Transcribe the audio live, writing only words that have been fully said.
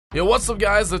Yo, what's up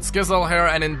guys, it's Gizzle here,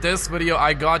 and in this video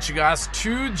I got you guys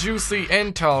 2 juicy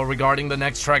intel regarding the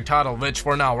next track title, which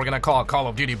for now we're gonna call Call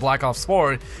of Duty Black Ops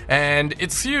 4, and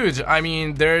it's huge. I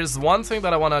mean, there's one thing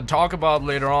that I want to talk about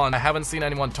later on. I haven't seen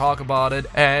anyone talk about it,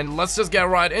 and let's just get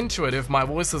right into it. If my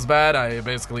voice is bad, I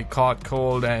basically caught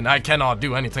cold and I cannot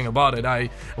do anything about it.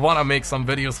 I want to make some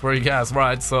videos for you guys,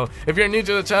 right? So if you're new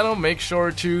to the channel, make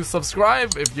sure to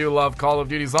subscribe if you love Call of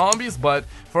Duty Zombies. But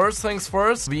first things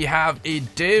first, we have a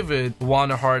David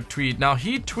Vonderhaar tweet. Now,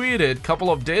 he tweeted a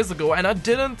couple of days ago, and I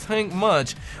didn't think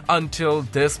much until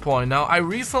this point. Now, I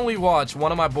recently watched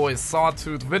one of my boys'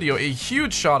 Sawtooth video. A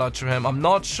huge shout out to him. I'm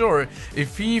not sure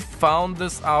if he found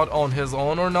this out on his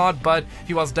own or not, but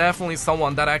he was definitely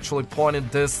someone that actually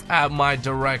pointed this at my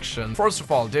direction. First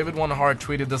of all, David Vonderhaar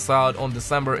tweeted this out on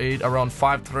December 8th around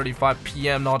 5:35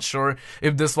 p.m. Not sure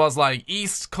if this was like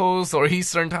East Coast or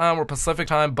Eastern time or Pacific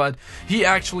time, but he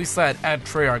actually said at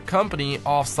Treyarch company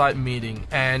offsite meeting,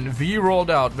 and we rolled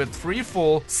out with 3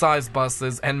 full-size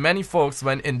buses, and many folks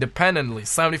went independently.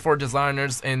 74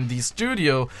 designers in the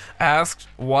studio asked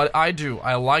what I do.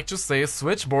 I like to say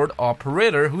switchboard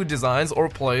operator who designs or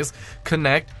plays,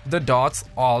 connect the dots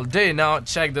all day. Now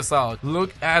check this out,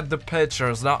 look at the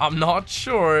pictures. Now I'm not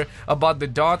sure about the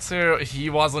dots here, he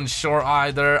wasn't sure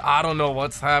either. I don't know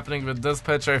what's happening with this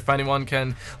picture. If anyone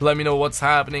can let me know what's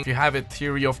happening, if you have a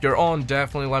theory of your own,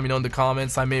 definitely let me know in the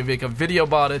comments. I may make a video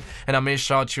about it and I may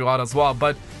shout you out as well.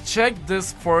 But check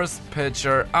this first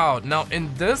picture out. Now in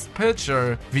this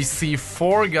picture we see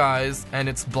 4 guys and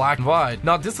it's black and white.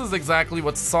 Now this is exactly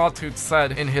what Sawtooth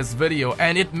said in his video,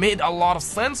 and it made a lot of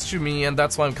sense to me, and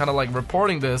that's why I'm kind of like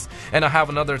reporting this. And I have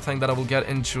another thing that I will get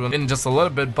into in just a little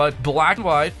bit, but black and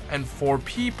white and 4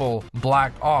 people,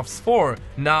 Black Ops 4.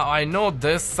 Now I know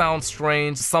this sounds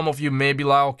strange. Some of you may be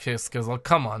like, okay Skizzle,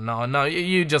 come on, no,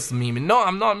 you just memeing. No,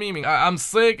 I'm not memeing. I'm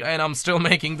sick and I'm still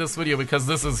making this video because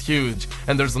this is huge.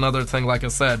 And there's another thing, like I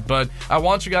said, but I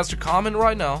want you guys to comment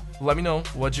right now. Let me know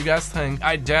what you guys think.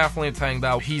 I definitely think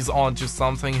that he's on to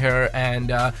something here,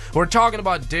 and we're talking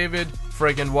about David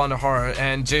freaking Vonderhaar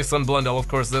and Jason Blundell. Of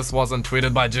course, this wasn't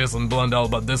tweeted by Jason Blundell,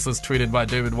 but this is tweeted by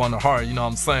David Vonderhaar, you know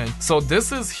what I'm saying? So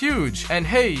this is huge. And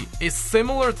hey, a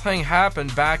similar thing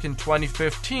happened back in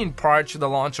 2015 prior to the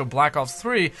launch of Black Ops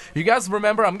 3. You guys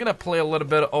remember? I'm gonna play a little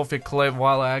bit of a clip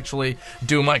while I actually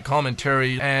do my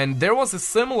commentary. And there was a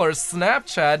similar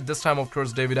Snapchat. This time, of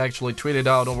course, David actually tweeted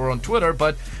out over on Twitter,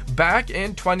 but back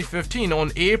in 2015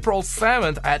 on April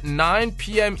 7th at 9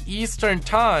 p.m. Eastern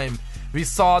time, we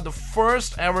saw the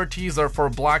first ever teaser for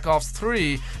Black Ops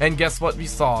 3, and guess what we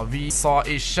saw? We saw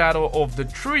a shadow of the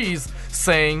trees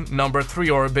saying number 3,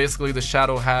 or basically the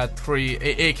shadow had 3,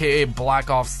 aka Black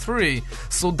Ops 3.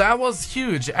 So that was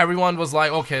huge. Everyone was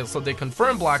like, okay, so they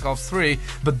confirmed Black Ops 3,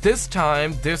 but this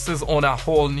time, this is on a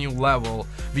whole new level.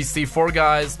 We see 4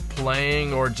 guys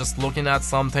playing or just looking at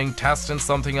something, testing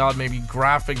something out, maybe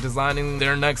graphic designing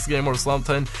their next game or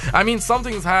something. I mean,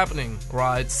 something's happening,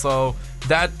 right? So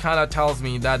that kind of tells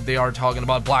me that they are talking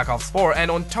about Black Ops 4.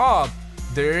 And on top,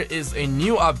 there is a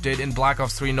new update in Black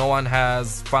Ops 3. No one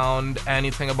has found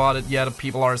anything about it yet.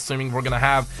 People are assuming we're gonna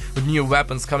have new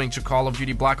weapons coming to Call of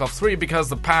Duty Black Ops 3 because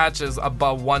the patch is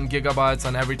above 1 GB,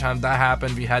 and every time that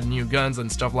happened we had new guns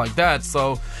and stuff like that.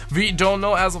 So we don't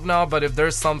know as of now, but if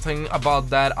there's something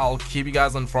about that, I'll keep you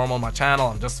guys informed on my channel.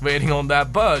 I'm just waiting on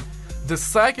that. But the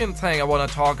second thing I want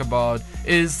to talk about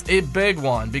is a big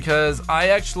one, because I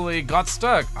actually got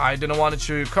stuck. I didn't want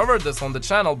to cover this on the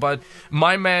channel, but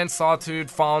my man Sawtooth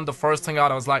found the first thing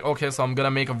out. I was like, okay, so I'm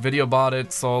gonna make a video about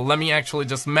it, so let me actually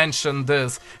just mention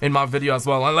this in my video as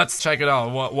well, and let's check it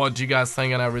out. What do you guys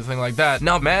think and everything like that.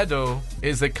 Now, Meadow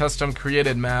is a custom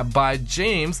created map by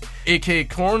James, aka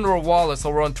Cornrow Wallace,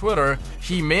 over on Twitter.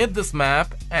 He made this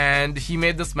map, and he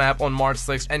made this map on March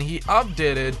 6th, and he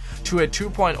updated to a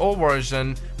 2.0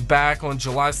 version back on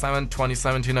July 7,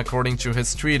 2017, according to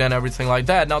his tweet and everything like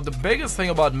that. Now, the biggest thing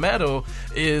about Meadow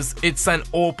is it's an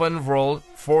open world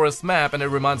forest map, and it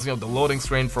reminds me of the loading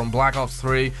screen from Black Ops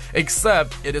 3,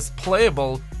 except it is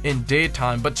playable in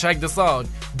daytime. But check this out,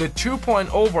 the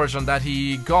 2.0 version that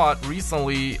he got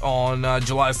recently on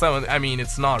July 7th, I mean,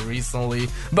 it's not recently,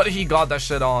 but he got that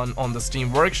shit on the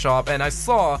Steam Workshop, and I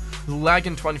saw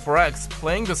Laggin24x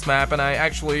playing this map, and I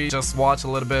actually just watched a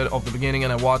little bit of the beginning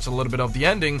and I watched a little bit of the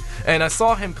ending, and I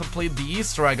saw him complete the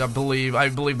Easter egg. I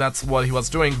believe that's what he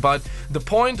was doing. But the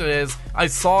point is, I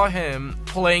saw him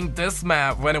playing this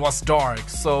map when it was dark,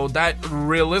 so that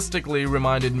realistically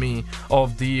reminded me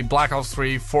of the Black Ops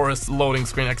 3 forced loading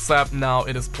screen, except now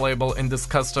it is playable in this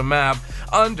custom map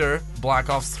under Black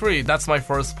Ops 3. That's my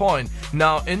first point.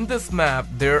 Now in this map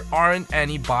there aren't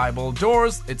any Bible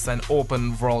doors. It's an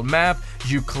open world map.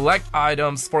 You collect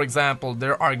items. For example,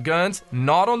 there are guns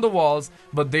not on the walls,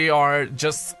 but they are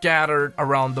just scattered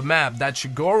around the map that you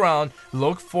go around,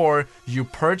 look for, you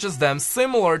purchase them,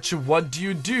 similar to what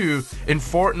you do in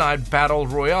Fortnite Battle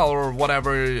Royale or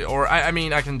whatever, or I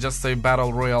mean I can just say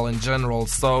Battle Royale in general.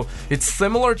 So it's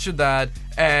similar to that.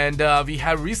 And we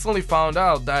have recently found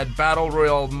out that Battle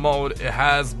Royale mode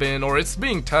has been, or it's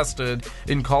being tested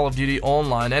in Call of Duty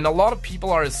Online, and a lot of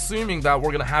people are assuming that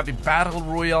we're gonna have a Battle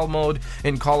Royale mode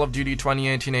in Call of Duty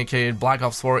 2018, aka Black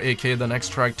Ops 4, aka the next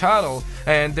track title.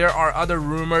 And there are other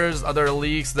rumors, other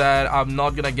leaks that I'm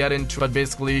not gonna get into, but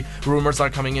basically rumors are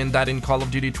coming in that in Call of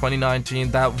Duty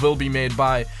 2019 that will be made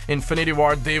by Infinity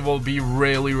Ward, they will be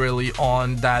really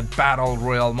on that Battle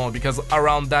Royale mode, because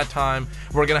around that time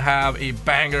we're gonna have a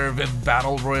banger with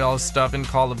Battle Royale stuff in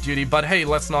Call of Duty. But hey,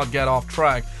 let's not get off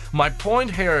track. My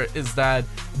point here is that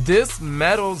this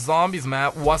Meadow Zombies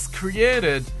map was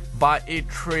created by a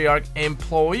Treyarch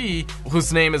employee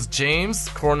whose name is James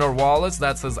Corner-Wallace.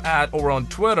 That's his ad over on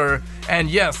Twitter. And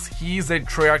yes, he's a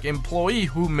Treyarch employee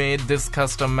who made this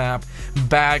custom map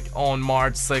back on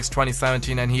March 6,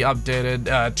 2017, and he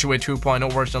updated to a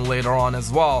 2.0 version later on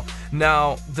as well.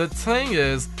 Now, the thing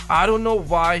is, I don't know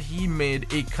why he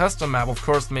made a custom map. Of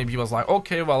course, maybe he was like,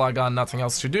 okay, well, I got nothing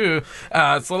else to do,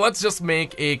 so let's just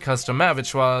make a custom map,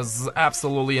 which was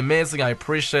absolutely amazing. I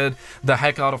appreciate the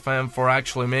heck out of him for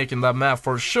actually making that map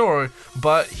for sure,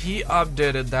 but he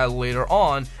updated that later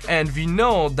on, and we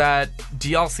know that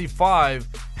DLC 5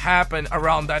 happened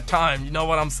around that time, you know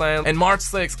what I'm saying? And March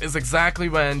 6th is exactly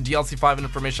when DLC 5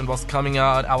 information was coming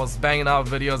out. I was banging out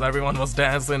videos, everyone was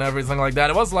dancing, everything like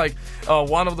that. It was like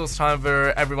one of those times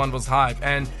where everyone was hyped.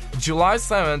 And July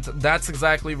 7th, that's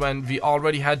exactly when we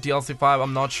already had DLC 5.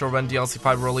 I'm not sure when DLC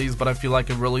 5 released, but I feel like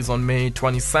it released on May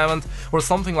 27th or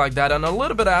something like that, and a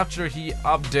little bit after he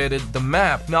updated the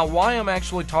map. Now, why I'm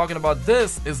actually talking about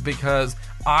this is because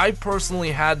I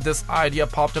personally had this idea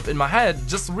popped up in my head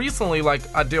just recently, like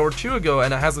a day or two ago,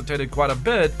 and I hesitated quite a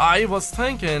bit. I was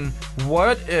thinking,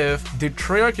 what if the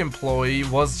Treyarch employee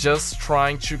was just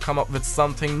trying to come up with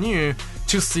something new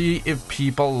to see if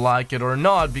people like it or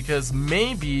not? Because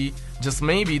maybe, just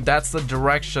maybe, that's the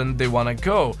direction they want to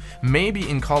go. Maybe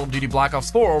in Call of Duty Black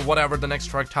Ops 4, or whatever the next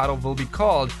track title will be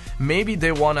called, maybe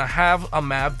they want to have a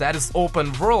map that is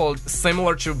open world,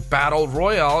 similar to Battle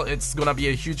Royale. It's gonna be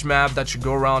a huge map that you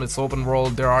go around, it's open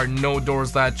world, there are no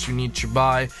doors that you need to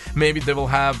buy. Maybe they will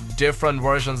have different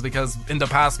versions, because in the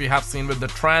past we have seen with the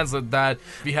Transit that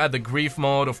we had the Grief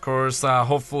mode, of course,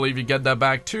 hopefully we get that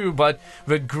back too, but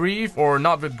with Grief, or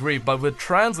not with Grief, but with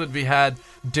Transit we had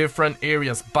different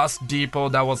areas. Bus Depot,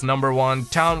 that was #1.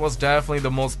 Town was definitely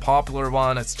the most popular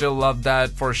one. I still love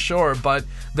that for sure. But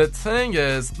the thing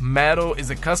is, Meadow is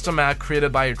a custom map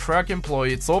created by a Treyarch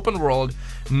employee. It's open world,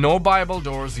 no Bible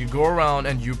doors. You go around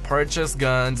and you purchase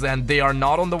guns, and they are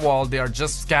not on the wall, they are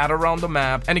just scattered around the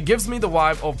map, and it gives me the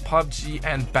vibe of PUBG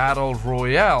and Battle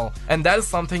Royale, and that is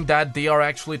something that they are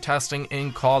actually testing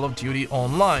in Call of Duty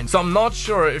Online. So I'm not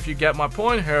sure if you get my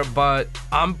point here, but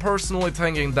I'm personally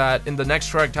thinking that in the next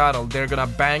track title they're gonna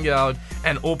bang out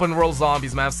an open world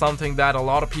zombies map, something that a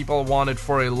lot of people wanted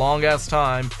for a long ass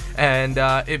time. And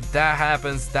if that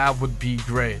happens, that would be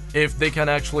great. If they can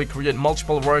actually create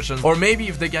multiple versions, or maybe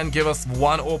if they can give us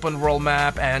one open world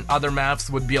map and other maps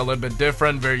would be a little bit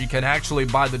different, where you can actually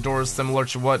buy the doors, similar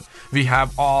to what we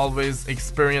have always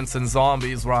experienced in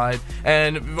zombies, right?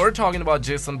 And we're talking about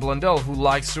Jason Blundell, who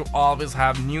likes to always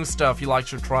have new stuff. He likes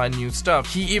to try new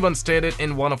stuff. He even stated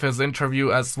in one of his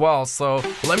interviews as well. So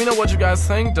let me know what you guys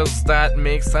think. Does that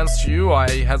make sense to you? I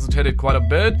hesitated quite a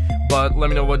bit, but let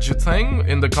me know what you think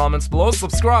in the comments below.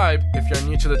 Subscribe if you're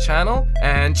new to the channel,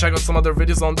 and check out some other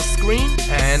videos on the screen,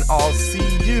 and I'll see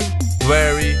you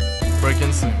very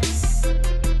freaking soon.